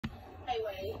Hey,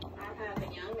 Wade, I have a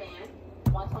young man,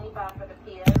 125 for the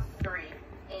PS3,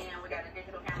 and we got a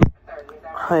digital camera for 30. Is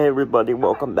that right? Hi everybody,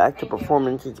 welcome back to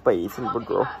Performances by Ethan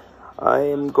Woodrow. I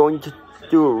am going to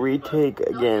do a retake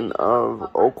again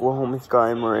of Oklahoma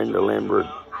Sky, Miranda Lambert.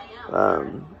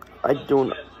 I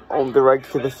don't own the rights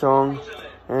to the song,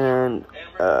 and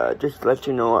just to let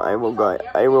you know, I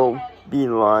will be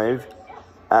live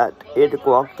at 8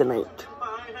 o'clock tonight.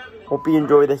 Hope you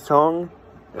enjoy the song.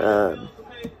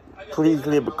 Please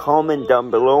leave a comment down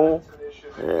below,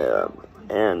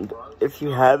 and if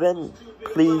you haven't,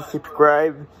 please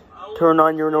subscribe, turn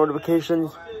on your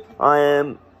notifications. I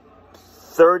am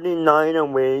 39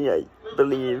 away, I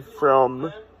believe,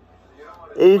 from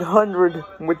 800,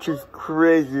 which is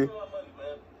crazy.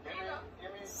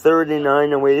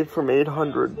 39 away from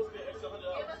 800.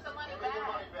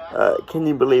 Can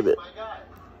you believe it?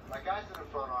 My guys in the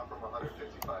front offer him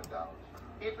 $155.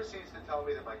 He proceeds to tell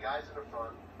me that my guys in the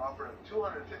front offered him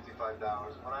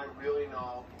 $255 when I really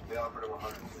know they offered him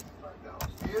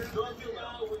 $155. Here's what you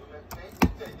know: take the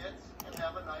tickets and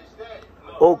have a nice day.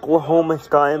 Oklahoma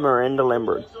Sky, Miranda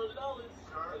Lambert. Sir,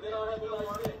 they don't have the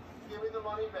money. Give me the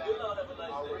money back.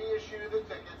 I'll reissue the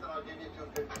tickets and I'll give you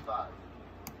 $255.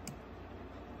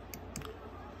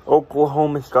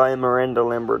 Oklahoma Sky, Miranda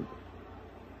Lambert.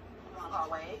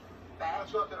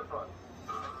 Let's go to the front.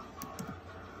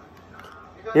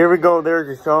 Here we go, there's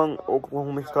the song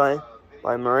Oklahoma Sky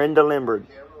by Miranda Lambert.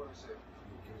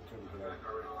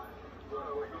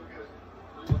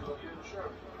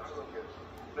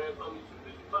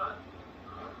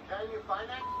 Can you find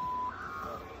that?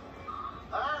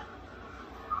 Huh?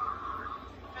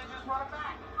 They just brought it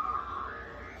back.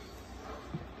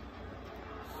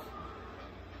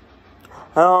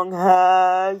 How long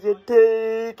has it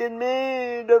taken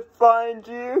me to find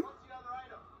you?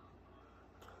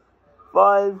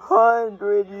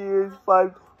 500 years,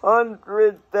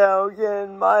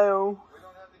 500,000 miles. We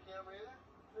don't have the camera either?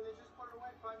 They just put it away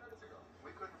 5 minutes ago.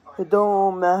 We couldn't find It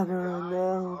don't matter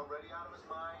now. already out of his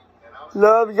mind, and I was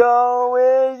Love's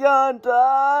always on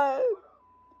time.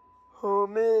 Oh,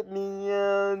 meet me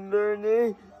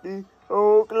underneath the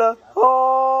Oklahoma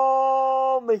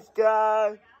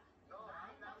sky.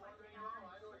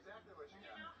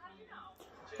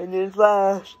 And in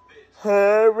flash,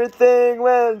 everything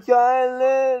went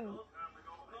silent.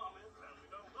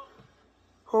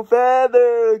 Oh,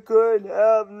 feather could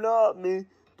have knocked me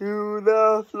to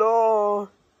the floor.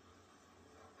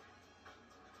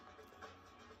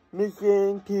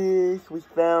 Missing piece was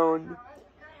found.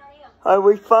 I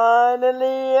was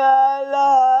finally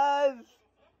alive.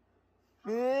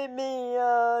 Meet me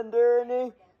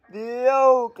underneath the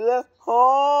Oklahoma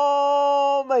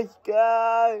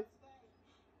sky.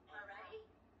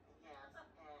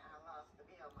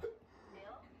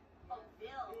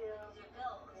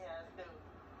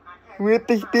 With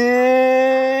the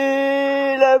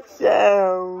speed of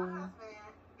sound,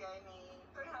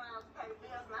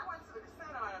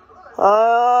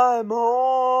 I'm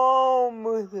home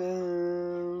with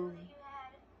him.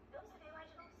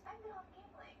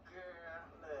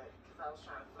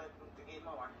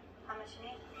 How much you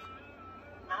need?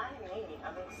 I need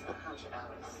at least $100.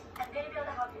 I'm going to be able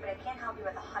to help you, but I can't help you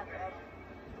with 100.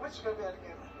 What you gonna be able to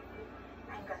give me?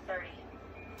 I can go 30.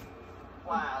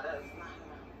 Wow, that's not enough.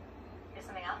 Do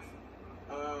something else?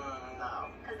 No.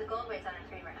 Because the gold weight's under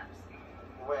 3 grams.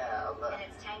 Well, look. And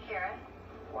it's 10 carat.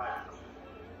 Wow.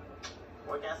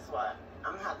 Well, guess what?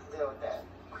 I'm gonna have to deal with that.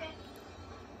 Okay.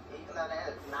 Even though that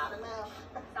is not enough.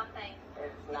 Something.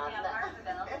 It's not Yeah, enough. part of the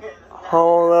bill. It's not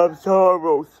All of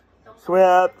sorrows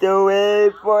swept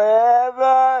away forever.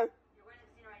 You're going to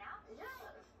the casino right now? Yes.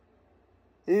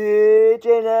 Each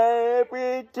and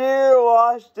every tear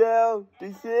washed out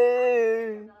the sea.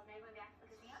 Maybe going back to the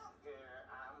casino? Girl,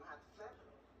 I'm gonna have to flip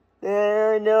it.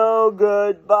 There's no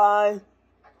goodbye I can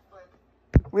flip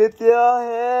it. with your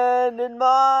hand in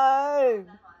mine.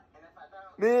 And if I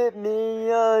don't, Meet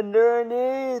me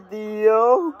underneath the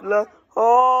Oklahoma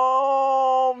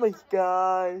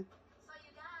sky. So you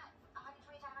got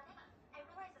 125 on dinner. I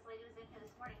realized this lady was in here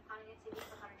this morning counting it to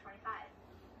for 125.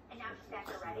 And now she's back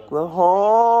already.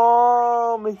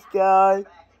 Oklahoma sky.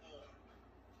 back again.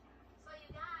 So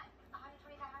you got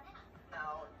 125 on dinner.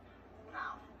 No.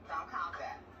 Don't count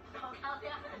that. Don't count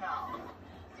that. No.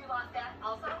 So you lost that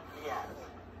also? Yes. So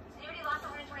you already lost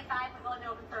 125. We're going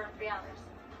to open for 3 hours.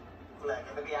 Look,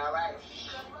 it'll be alright.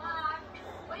 Good luck.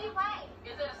 What are you playing?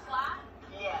 Is it a slot?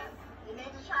 Yes. You need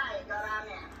to try it. Go down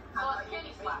there. Oh, it's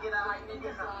penny slot. Get out. You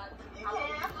can. You can.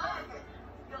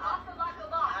 Good luck, good luck, good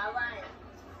luck. All right.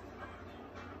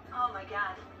 Oh my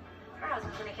God. Her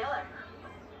husband's gonna kill her.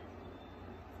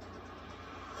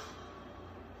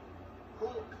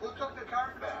 Who took the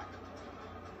card back?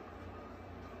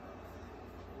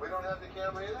 We don't have the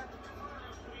camera either?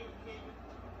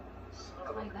 Son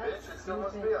of a bitch, it still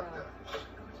must be up there.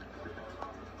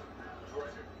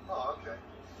 Oh, okay.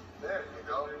 There you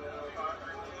go.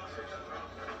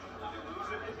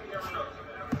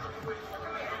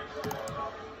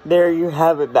 There you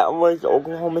have it. That was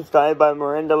Oklahoma Sky by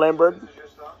Miranda Lambert.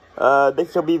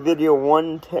 This will be video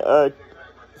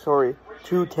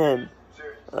 210.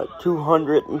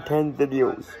 210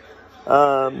 videos.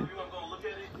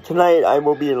 Tonight I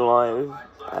will be live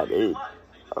at 8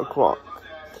 o'clock.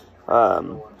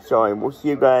 So I will see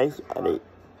you guys at 8. Would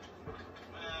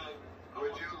you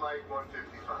like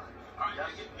 155? Yes.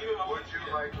 Would you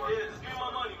like 155?